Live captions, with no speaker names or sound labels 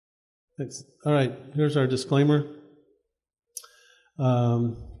Thanks. All right, here's our disclaimer.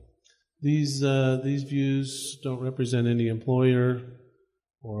 These views don't represent any employer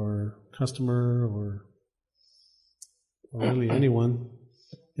or customer or really anyone,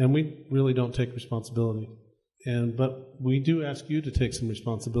 and we really don't take responsibility. But we do ask you to take some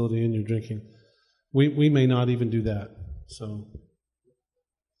responsibility in your drinking. We may not even do that, so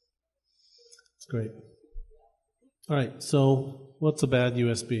it's great. All right, so what's a bad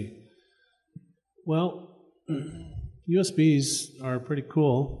USB? Well, USBs are pretty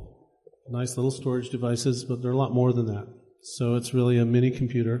cool, nice little storage devices, but they're a lot more than that. So it's really a mini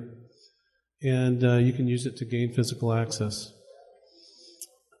computer, and you can use it to gain physical access.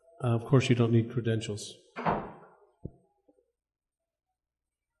 Of course, you don't need credentials.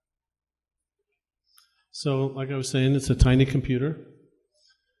 So, like I was saying, it's a tiny computer,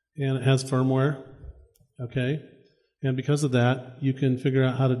 and it has firmware, okay? And because of that, you can figure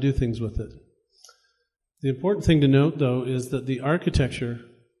out how to do things with it. The important thing to note, though, is that the architecture,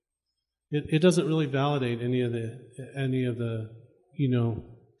 it doesn't really validate any of the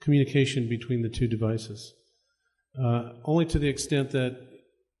communication between the two devices. Only to the extent that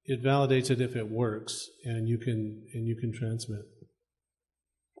it validates it if it works, and you can transmit.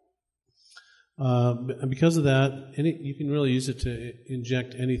 And because of that, you can really use it to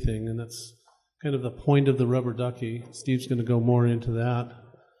inject anything, and that's kind of the point of the rubber ducky. Steve's going to go more into that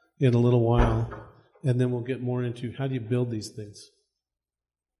in a little while, and then we'll get more into how do you build these things.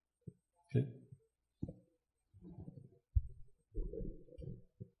 Okay.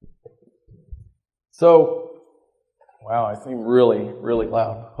 So, wow, I seem really, really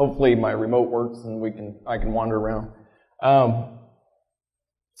loud. Hopefully my remote works and I can wander around.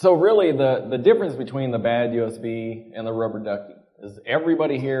 So really the difference between the bad USB and the rubber ducky is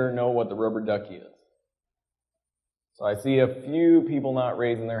everybody here know what the rubber ducky is. So I see a few people not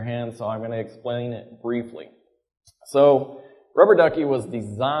raising their hands, so I'm going to explain it briefly. So rubber ducky was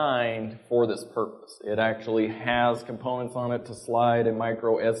designed for this purpose. It actually has components on it to slide a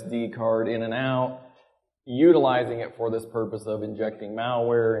micro SD card in and out, utilizing it for this purpose of injecting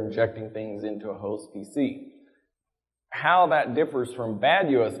malware, injecting things into a host PC. How that differs from bad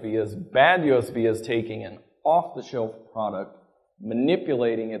USB is taking an off-the-shelf product,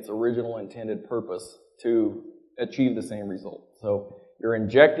 manipulating its original intended purpose to achieve the same result. So you're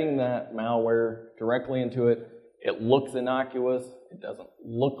injecting that malware directly into it. It looks innocuous. It doesn't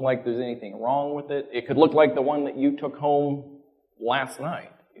look like there's anything wrong with it. It could look like the one that you took home last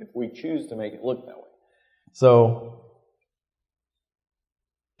night if we choose to make it look that way. So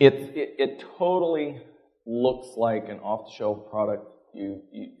it totally looks like an off-the-shelf product.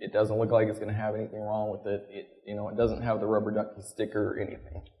 It doesn't look like it's going to have anything wrong with it. It doesn't have the rubber ducky sticker or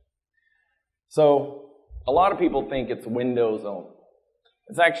anything. So a lot of people think it's Windows only.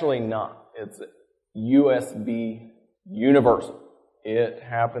 It's actually not. It's USB universal. It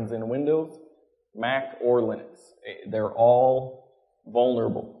happens in Windows, Mac, or Linux. They're all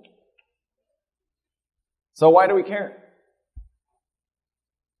vulnerable. So why do we care?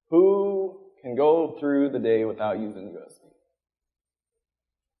 Who can go through the day without using USB?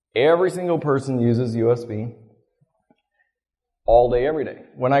 Every single person uses USB all day, every day.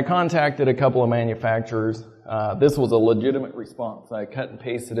 When I contacted a couple of manufacturers, this was a legitimate response. I cut and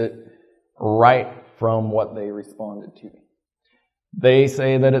pasted it right from what they responded to me. They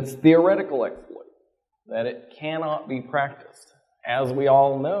say that it's theoretical exploit, that it cannot be practiced. As we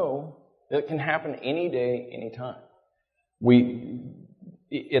all know, it can happen any day, any time.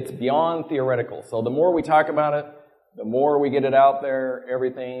 It's beyond theoretical. So the more we talk about it, the more we get it out there,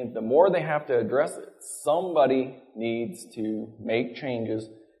 everything, the more they have to address it. Somebody needs to make changes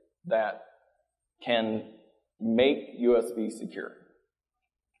that can make USB secure.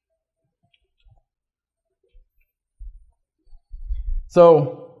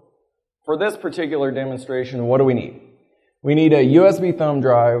 So for this particular demonstration, what do we need? We need a USB thumb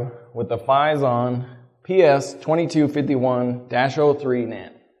drive with the Phison PS2251-03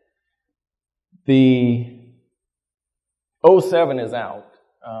 NAND. The 07 is out.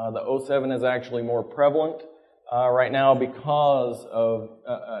 The 07 is actually more prevalent right now because of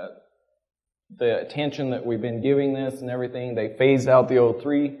the attention that we've been giving this and everything. They phased out the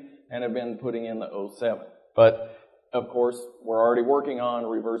 03 and have been putting in the 07. But of course, we're already working on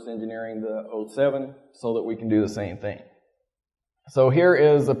reverse engineering the 07 so that we can do the same thing. So here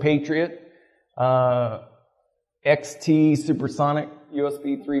is a Patriot XT Supersonic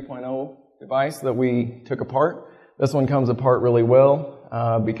USB 3.0 device that we took apart. This one comes apart really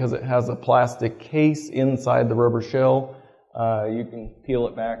well because it has a plastic case inside the rubber shell. You can peel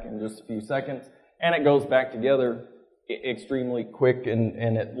it back in just a few seconds, and it goes back together extremely quick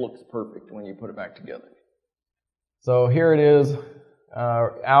and it looks perfect when you put it back together. So here it is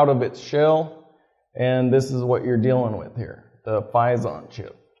out of its shell, and this is what you're dealing with here, the Phison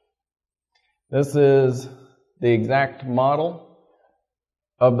chip. This is the exact model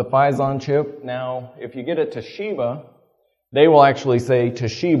of the Phison chip. Now, if you get a Toshiba, they will actually say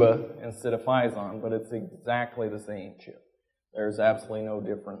Toshiba instead of Phison, but it's exactly the same chip. There's absolutely no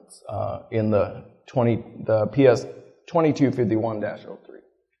difference in the PS 2251-03.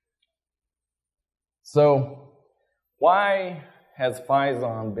 So, why has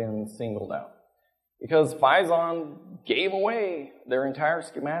Phison been singled out? Because Phison gave away their entire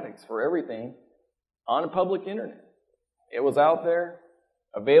schematics for everything on a public internet. It was out there,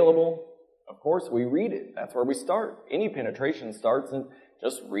 available. Of course, we read it. That's where we start. Any penetration starts in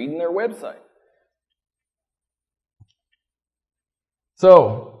just reading their website.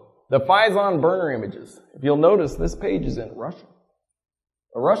 So, the Phison burner images. If you'll notice, this page is in Russian.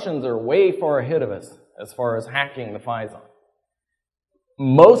 The Russians are way far ahead of us as far as hacking the Phison.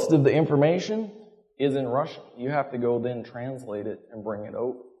 Most of the information is in Russian. You have to go then translate it and bring it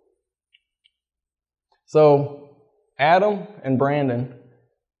over. So, Adam and Brandon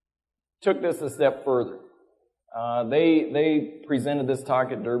took this a step further. They presented this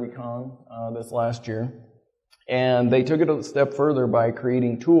talk at DerbyCon this last year, and they took it a step further by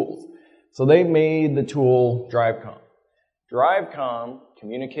creating tools. So they made the tool DriveCom. DriveCom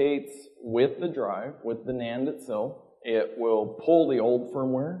communicates with the drive, with the NAND itself. It will pull the old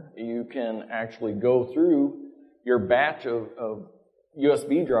firmware. You can actually go through your batch of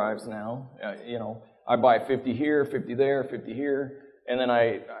USB drives now. I buy 50 here, 50 there, 50 here, and then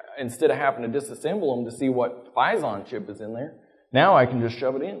I instead of having to disassemble them to see what Phison chip is in there, now I can just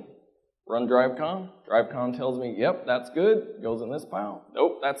shove it in. Run DriveCom. DriveCom tells me, yep, that's good, goes in this pile.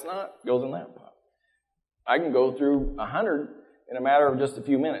 Nope, that's not, goes in that pile. I can go through 100 in a matter of just a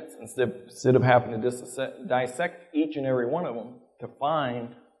few minutes instead of having to dissect each and every one of them to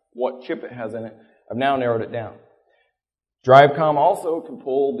find what chip it has in it. I've now narrowed it down. DriveCom also can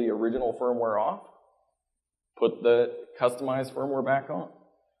pull the original firmware off, put the customized firmware back on,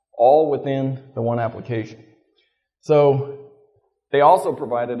 all within the one application. So they also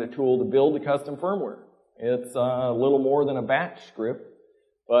provided a tool to build the custom firmware. It's a little more than a batch script,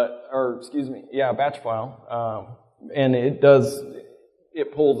 batch file. And it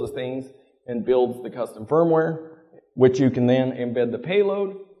pulls the things and builds the custom firmware, which you can then embed the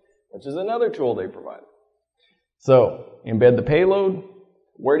payload, which is another tool they provided. So, embed the payload.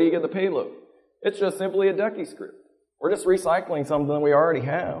 Where do you get the payload? It's just simply a ducky script. We're just recycling something that we already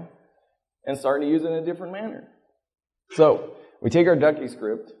have and starting to use it in a different manner. So, we take our ducky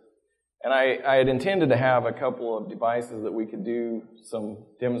script, and I had intended to have a couple of devices that we could do some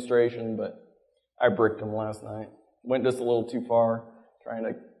demonstration, but I bricked them last night. Went just a little too far, trying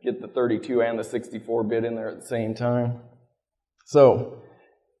to get the 32 and the 64-bit in there at the same time. So,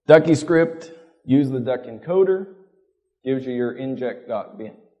 ducky script, use the duck encoder, gives you your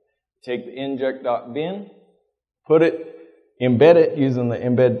inject.bin. Take the inject.bin, embed it using the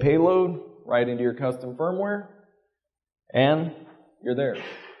embed payload right into your custom firmware, and you're there.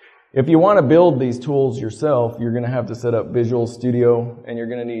 If you want to build these tools yourself, you're going to have to set up Visual Studio, and you're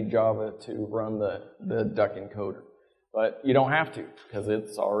going to need Java to run the duck encoder. But you don't have to, because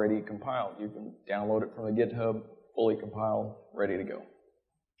it's already compiled. You can download it from the GitHub, fully compiled, ready to go.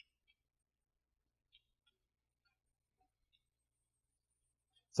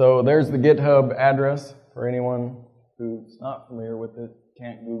 So there's the GitHub address for anyone who's not familiar with it,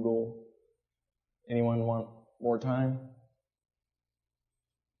 can't Google. Anyone want more time?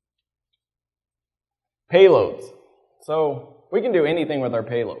 Payloads. So we can do anything with our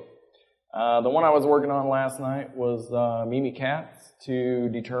payload. The one I was working on last night was Mimikatz to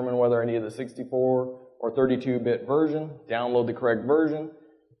determine whether I needed the 64 or 32-bit version, download the correct version,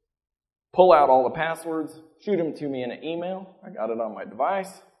 pull out all the passwords, shoot them to me in an email. I got it on my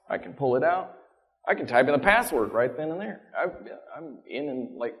device. I can pull it out. I can type in the password right then and there. I'm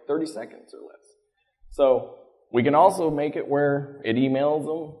in like 30 seconds or less. So we can also make it where it emails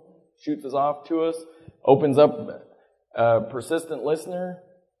them, shoots us off to us, opens up a persistent listener,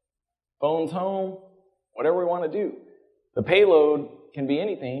 phones home, whatever we want to do. The payload can be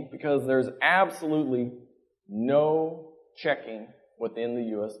anything because there's absolutely no checking within the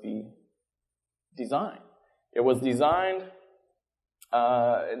USB design. It was designed,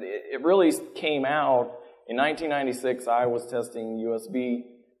 it really came out in 1996. I was testing USB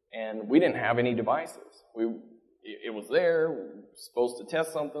and we didn't have any devices. It was there, we were supposed to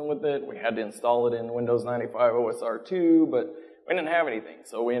test something with it. We had to install it in Windows 95 OSR2, but we didn't have anything.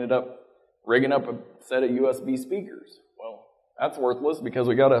 So we ended up rigging up a set of USB speakers. That's worthless because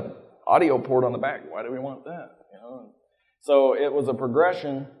we got an audio port on the back. Why do we want that? You know? So it was a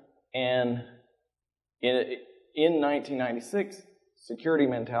progression, and in 1996, security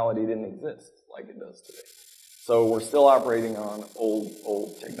mentality didn't exist like it does today. So we're still operating on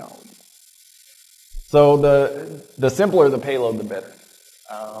old technology. So the simpler the payload, the better.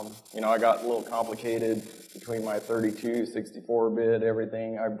 You know, I got a little complicated between my 32, 64-bit,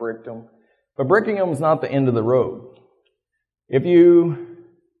 everything. I bricked them. But bricking them is not the end of the road. If you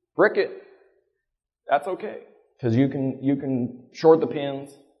brick it, that's okay. Because you can short the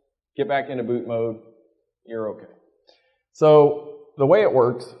pins, get back into boot mode, you're okay. So the way it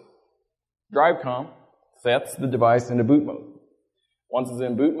works, DriveCom sets the device into boot mode. Once it's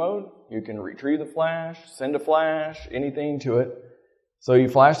in boot mode, you can retrieve the flash, send a flash, anything to it. So you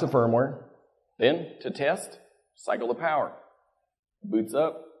flash the firmware. Then, to test, cycle the power. Boots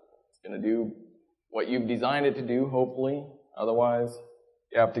up. It's going to do what you've designed it to do, hopefully. Otherwise,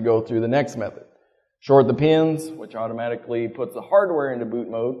 you have to go through the next method. Short the pins, which automatically puts the hardware into boot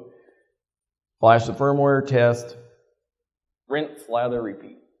mode. Flash the firmware, test, rinse, lather,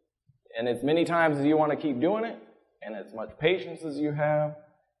 repeat. And as many times as you want to keep doing it, and as much patience as you have,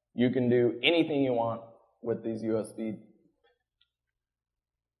 you can do anything you want with these USB.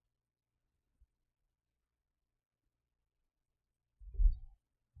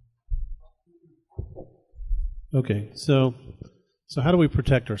 Okay, so how do we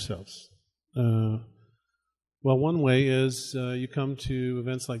protect ourselves? Well, one way is you come to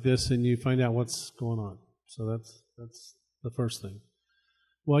events like this and you find out what's going on. So that's the first thing.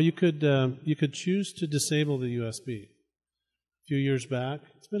 Well, you could choose to disable the USB. A few years back,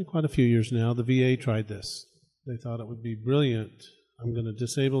 it's been quite a few years now, the VA tried this. They thought it would be brilliant. I'm going to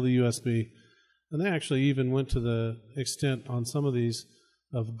disable the USB. And they actually even went to the extent on some of these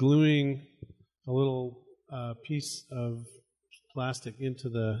of gluing a little piece of plastic into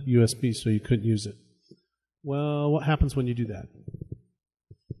the USB so you couldn't use it. Well, what happens when you do that?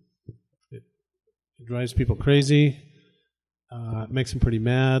 It drives people crazy. It makes them pretty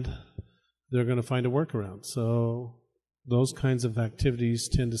mad. They're going to find a workaround. So those kinds of activities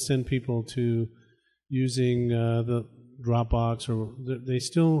tend to send people to using the Dropbox, or they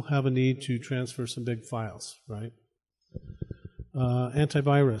still have a need to transfer some big files, right?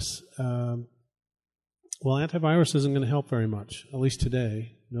 Antivirus. Well, antivirus isn't going to help very much, at least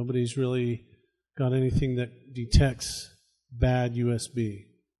today. Nobody's really got anything that detects bad USB.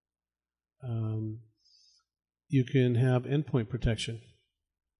 You can have endpoint protection,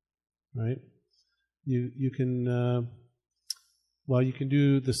 right? You can you can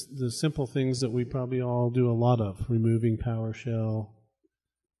do the simple things that we probably all do a lot of, removing PowerShell.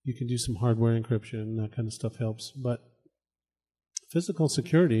 You can do some hardware encryption, that kind of stuff helps. But physical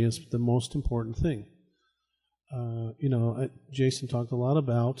security is the most important thing. Jason talked a lot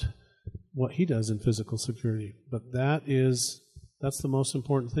about what he does in physical security, but that's the most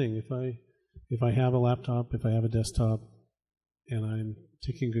important thing. If I have a laptop, if I have a desktop, and I'm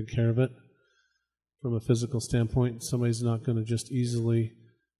taking good care of it from a physical standpoint, somebody's not going to just easily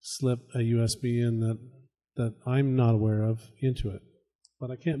slip a USB in that I'm not aware of into it.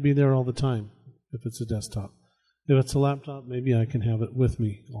 But I can't be there all the time if it's a desktop. If it's a laptop, maybe I can have it with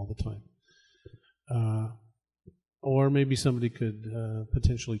me all the time. Or maybe somebody could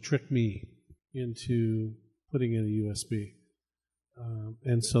potentially trick me into putting in a USB.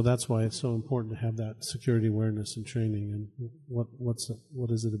 And so that's why it's so important to have that security awareness and training. And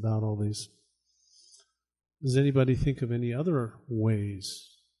what is it about all these? Does anybody think of any other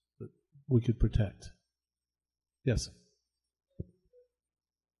ways that we could protect? Yes.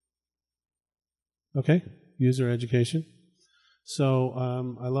 Okay, user education.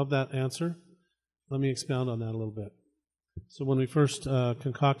 So I love that answer. Let me expound on that a little bit. So when we first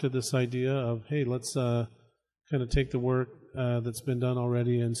concocted this idea of, hey, let's kind of take the work that's been done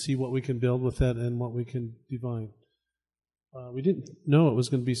already and see what we can build with it and what we can divine. We didn't know it was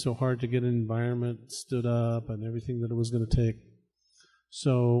going to be so hard to get an environment stood up and everything that it was going to take.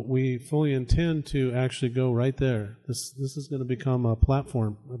 So we fully intend to actually go right there. This is going to become a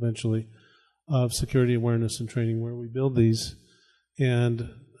platform eventually of security awareness and training where we build these and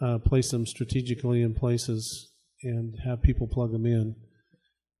place them strategically in places and have people plug them in.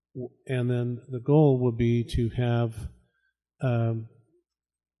 And then the goal would be to have,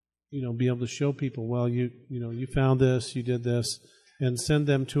 be able to show people, well, you found this, you did this, and send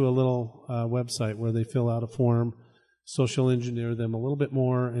them to a little website where they fill out a form, social engineer them a little bit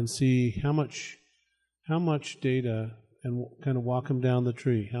more, and see how much data, and kind of walk them down the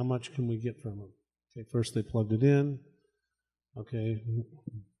tree. How much can we get from them? Okay, first they plugged it in. Okay,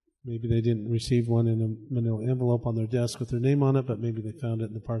 Maybe they didn't receive one in a manila envelope on their desk with their name on it, but maybe they found it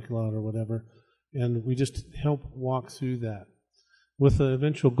in the parking lot or whatever. And we just help walk through that with the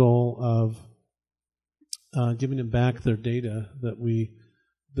eventual goal of giving them back their data that we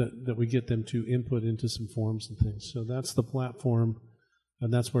get them to input into some forms and things. So that's the platform,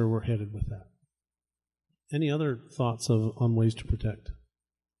 and that's where we're headed with that. Any other thoughts on ways to protect?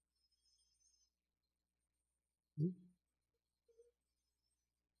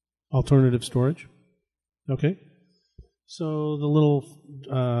 Alternative storage. Okay. So the little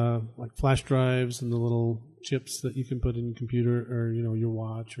like flash drives and the little chips that you can put in your computer or your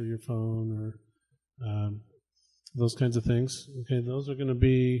watch or your phone or those kinds of things. Okay, those are going to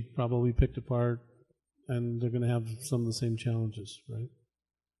be probably picked apart, and they're going to have some of the same challenges, right?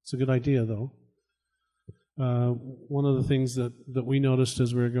 It's a good idea, though. One of the things that we noticed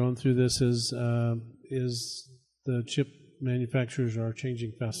as we were going through this is the chip manufacturers are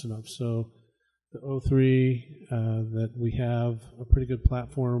changing fast enough. So the O3 that we have a pretty good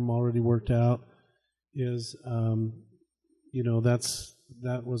platform already worked out is,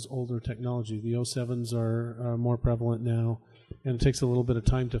 that was older technology. The O7s are more prevalent now, and it takes a little bit of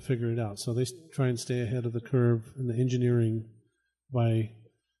time to figure it out. So they try and stay ahead of the curve in the engineering by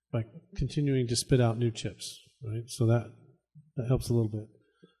continuing to spit out new chips, right? So that helps a little bit.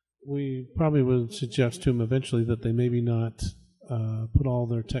 We probably would suggest to them eventually that they maybe not put all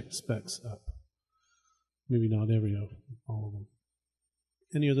their tech specs up. Maybe not all of them.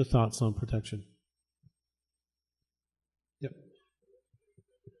 Any other thoughts on protection? Yep.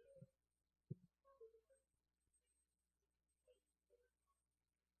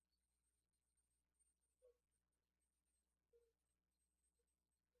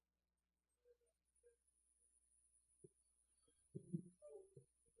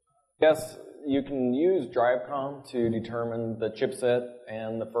 Yes, you can use DriveCom to determine the chipset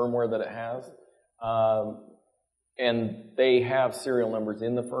and the firmware that it has. And they have serial numbers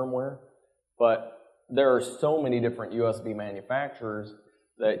in the firmware, but there are so many different USB manufacturers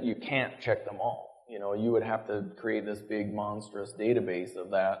that you can't check them all. You would have to create this big monstrous database of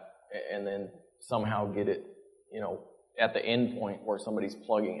that and then somehow get it, at the end point where somebody's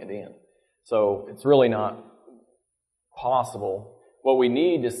plugging it in. So it's really not possible. What we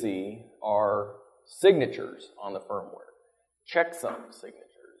need to see are signatures on the firmware, checksum signatures,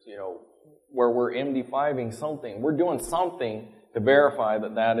 where we're MD5ing something. We're doing something to verify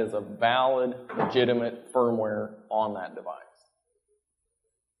that that is a valid, legitimate firmware on that device.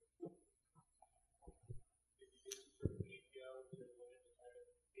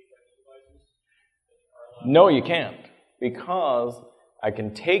 No, you can't, because I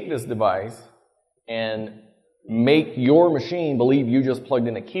can take this device and make your machine believe you just plugged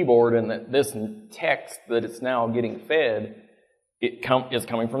in a keyboard and that this text that it's now getting fed is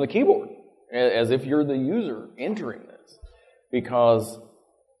coming from the keyboard, as if you're the user entering this. Because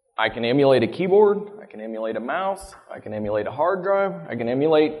I can emulate a keyboard, I can emulate a mouse, I can emulate a hard drive, I can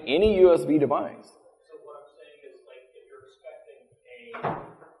emulate any USB device. So what I'm saying is, like, if you're expecting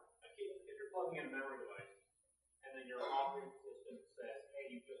if you're plugging in a memory device, and then your operating system says,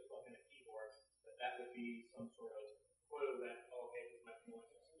 hey, you just plugged in a keyboard, that would be some sort of clue that, okay, this might be one.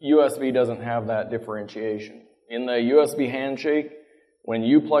 USB doesn't have that differentiation. In the USB handshake, when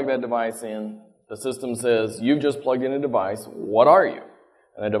you plug that device in, the system says, you've just plugged in a device, what are you?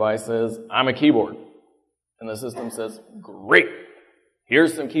 And the device says, I'm a keyboard. And the system says, great,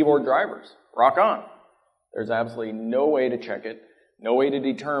 here's some keyboard drivers, rock on. There's absolutely no way to check it, no way to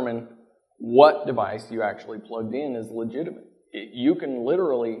determine what device you actually plugged in is legitimate. You can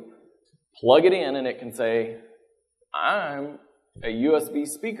literally plug it in and it can say, I'm a USB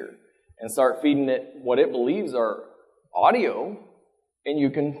speaker, and start feeding it what it believes are audio, and you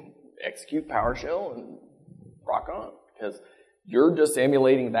can execute PowerShell and rock on, because you're just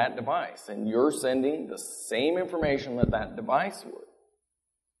emulating that device and you're sending the same information that that device would.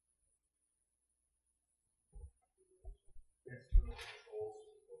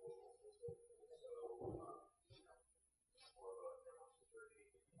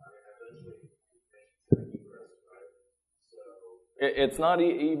 It's not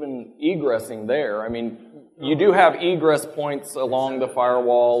even egressing there. I mean, you do have egress points along the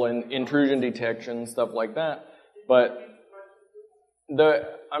firewall and intrusion detection, stuff like that. But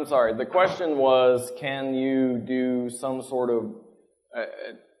the question was, can you do some sort of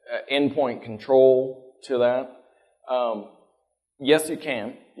endpoint control to that? Yes, you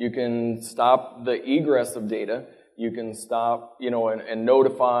can. You can stop the egress of data. You can stop, and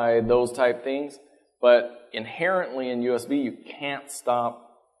notify those type things. But inherently in USB, you can't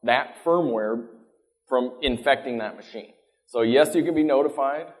stop that firmware from infecting that machine. So yes, you can be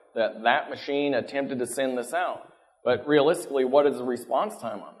notified. that that machine attempted to send this out. But realistically, what is the response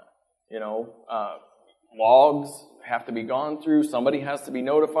time on that? You know, logs have to be gone through. Somebody has to be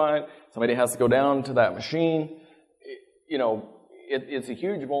notified. Somebody has to go down to that machine. You know, it's a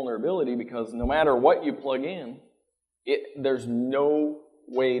huge vulnerability because no matter what you plug in, there's no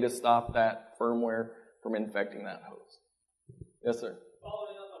way to stop that firmware from infecting that host. Yes, sir.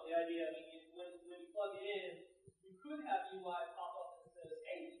 Following up on the idea, I mean, when you plug it in, you could have UI pop up and says,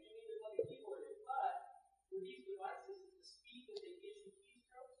 hey, you need to plug a keyboard in, but with these devices, the speed that they issue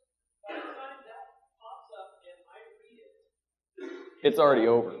keystrokes, by the time that pops up and I read it, it's already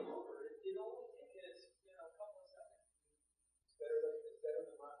over. It only takes, a couple of seconds. It's better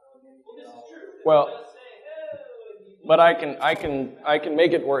than not knowing anything. Well, this is true. Well, just saying, hey, but I can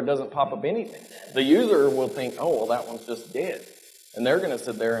make it where it doesn't pop up anything. The user will think, oh, well, that one's just dead. And they're going to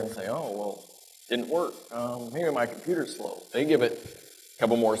sit there and say, oh, well, didn't work. Maybe my computer's slow. They give it a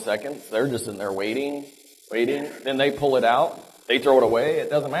couple more seconds. They're just in there waiting. Then they pull it out. They throw it away. It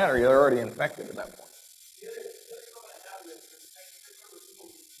doesn't matter. You're already infected at that point.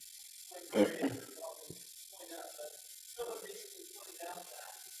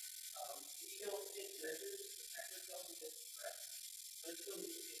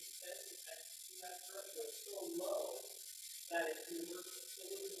 That it can work so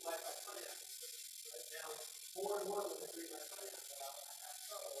with the Wi-Fi contact. Right now, more and more with the free Wi-Fi contact, I have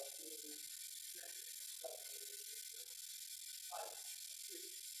trouble with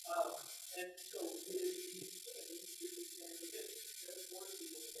and so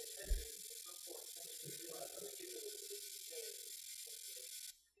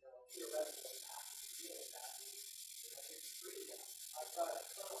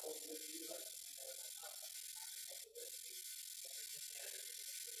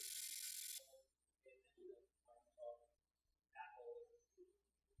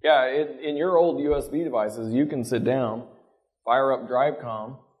Yeah, in your old USB devices, you can sit down, fire up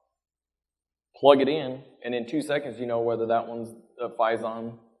DriveCom, plug it in 2 seconds you know whether that one's a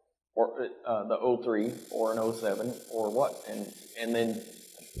Phison or the 03 or an 07 or what. And then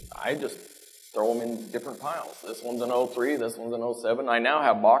I just throw them in different piles. This one's an 03, this one's an 07. I now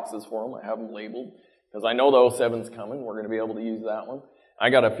have boxes for them. I have them labeled because I know the 07's coming. We're going to be able to use that one.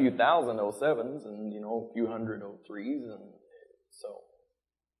 I got a few thousand 07s and, a few hundred 03s, and so.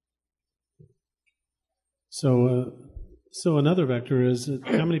 So another vector is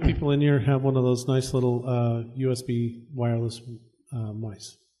how many people in here have one of those nice little USB wireless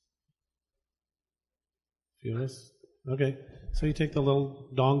mice? Few of us? Okay. So you take the little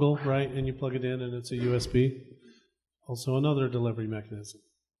dongle, right, and you plug it in, and it's a USB. Also another delivery mechanism.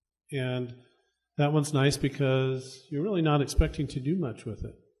 And that one's nice because you're really not expecting to do much with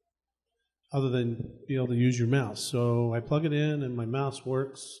it other than be able to use your mouse. So I plug it in, and my mouse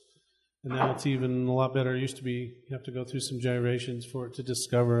works. And now it's even a lot better. It used to be you have to go through some gyrations for it to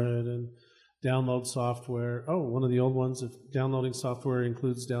discover it and download software. Oh, one of the old ones, if downloading software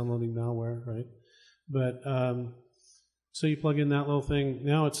includes downloading malware, right? But so you plug in that little thing.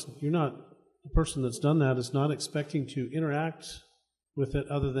 Now you're not, the person that's done that is not expecting to interact with it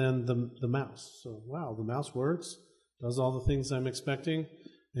other than the mouse. So, wow, the mouse works, does all the things I'm expecting,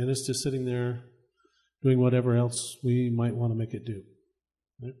 and it's just sitting there doing whatever else we might want to make it do.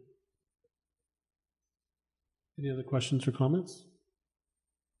 Right? Any other questions or comments?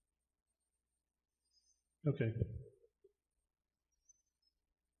 Okay.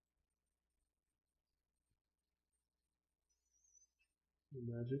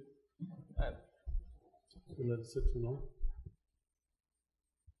 Magic. Let it sit too long.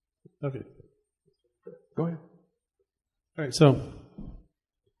 Okay. Go ahead. All right, so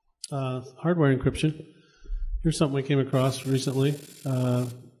hardware encryption. Here's something we came across recently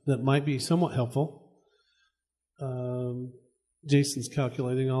that might be somewhat helpful. Jason's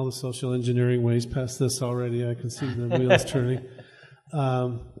calculating all the social engineering ways past this already. I can see the wheels turning.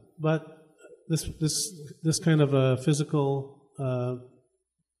 But this kind of a physical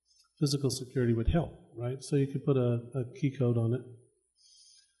security would help, right? So you could put a key code on it,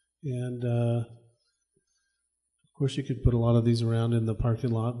 and of course you could put a lot of these around in the parking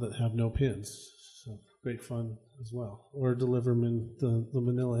lot that have no pins. So great fun as well. Or deliver them in the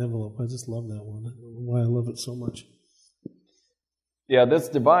manila envelope. I just love that one. I don't know why I love it so much. Yeah, this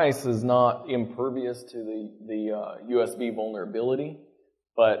device is not impervious to the USB vulnerability,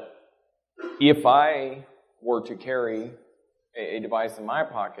 but if I were to carry a device in my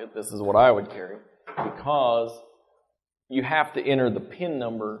pocket, this is what I would carry, because you have to enter the PIN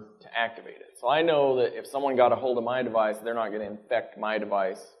number to activate it. So I know that if someone got a hold of my device, they're not going to infect my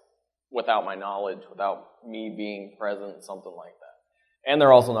device without my knowledge, without me being present, something like that. And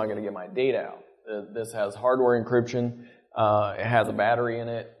they're also not going to get my data out. This has hardware encryption. It has a battery in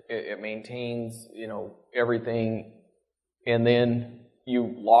it. It maintains, everything. And then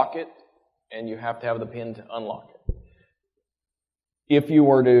you lock it, and you have to have the PIN to unlock it. If you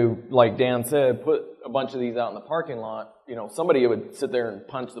were to, like Dan said, put a bunch of these out in the parking lot, somebody would sit there and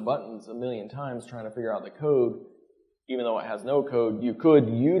punch the buttons a million times trying to figure out the code. Even though it has no code, you could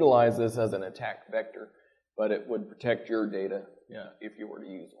utilize this as an attack vector, but it would protect your data if you were to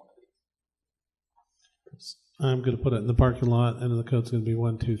use one of these. I'm going to put it in the parking lot, and the code's going to be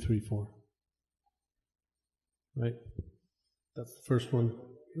 1, 2, 3, 4. Right? That's the first one.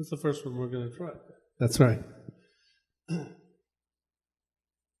 That's the first one we're going to try. That's right.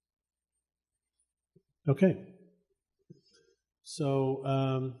 Okay. So,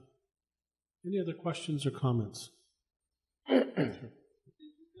 any other questions or comments?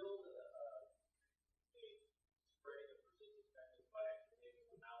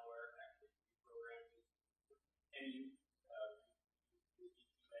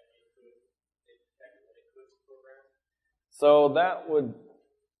 So that would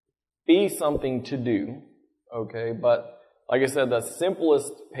be something to do, okay? But like I said, the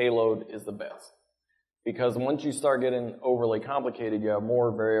simplest payload is the best. Because once you start getting overly complicated, you have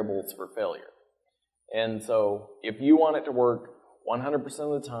more variables for failure. And so if you want it to work 100%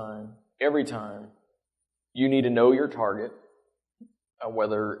 of the time, every time, you need to know your target,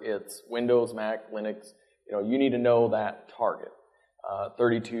 whether it's Windows, Mac, Linux, you need to know that target,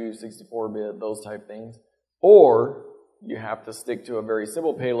 32, 64-bit, those type things. Or you have to stick to a very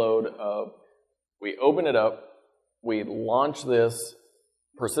simple payload of, we open it up, we launch this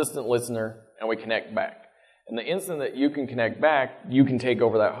persistent listener, and we connect back. And the instant that you can connect back, you can take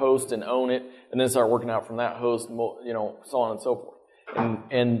over that host and own it, and then start working out from that host, so on and so forth.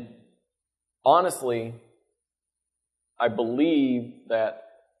 And honestly, I believe that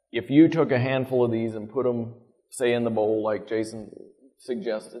if you took a handful of these and put them, say, in the bowl, like Jason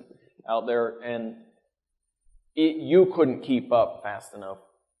suggested, out there, and you couldn't keep up fast enough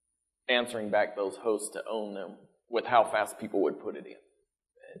answering back those hosts to own them with how fast people would put it in.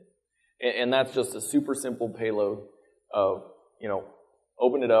 And that's just a super simple payload of,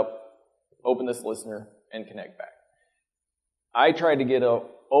 open it up, open this listener, and connect back. I tried to get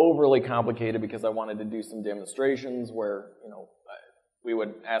overly complicated because I wanted to do some demonstrations where, we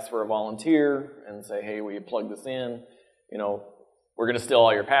would ask for a volunteer and say, hey, will you plug this in? We're going to steal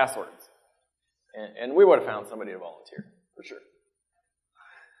all your passwords. And we would have found somebody to volunteer, for sure.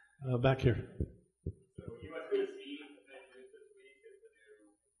 Back here. So USB-C that used this week is the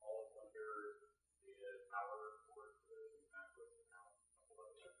new all under the power for the MacBook account.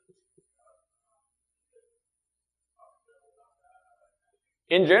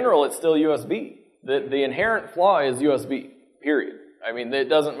 In general, it's still USB. The inherent flaw is USB, period. I mean, it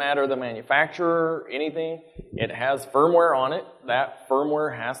doesn't matter the manufacturer, anything. It has firmware on it. That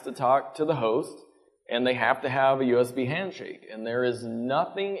firmware has to talk to the host, and they have to have a USB handshake. And there is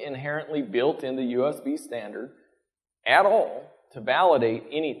nothing inherently built in the USB standard at all to validate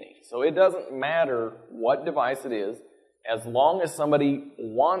anything. So it doesn't matter what device it is, as long as somebody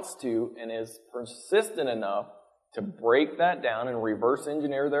wants to and is persistent enough to break that down and reverse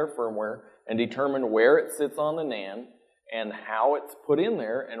engineer their firmware and determine where it sits on the NAND and how it's put in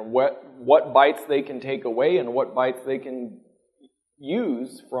there and what bytes they can take away and what bytes they can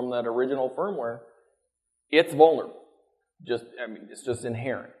use from that original firmware, it's vulnerable. It's just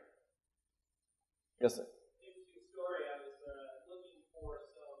inherent. Yes, sir? Interesting story. I was looking for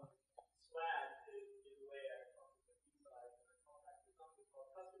some swag to give away at the B-Sides, and I contacted a company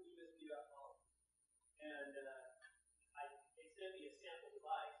called CustomUSB.com. And they sent me a sample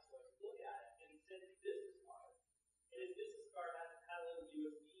device, so I could look at it, and he sent me this card. And his business card had a little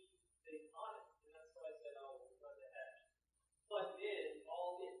USB thing on it. And that's why I said, oh, what the heck. Plugged in,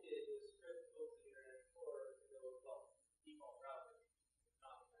 all it did was script open the Internet Explorer to go, default browser, to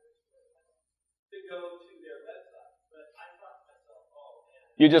go to their website. But I thought to myself, oh, man.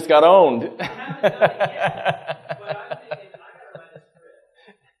 You just got owned. I haven't done it yet. But I'm thinking, I got to write a script.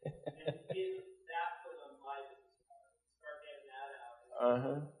 And get that put on my business card. Start getting that out.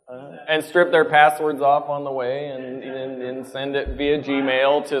 And strip their passwords off on the way and send it via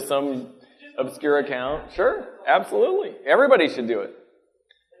Gmail to some obscure account. Sure, absolutely. Everybody should do it.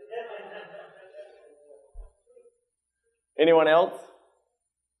 Anyone else?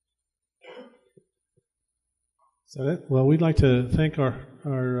 Is that it? Well, we'd like to thank our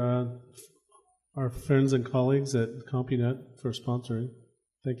friends and colleagues at CompuNet for sponsoring.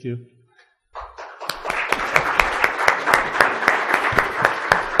 Thank you.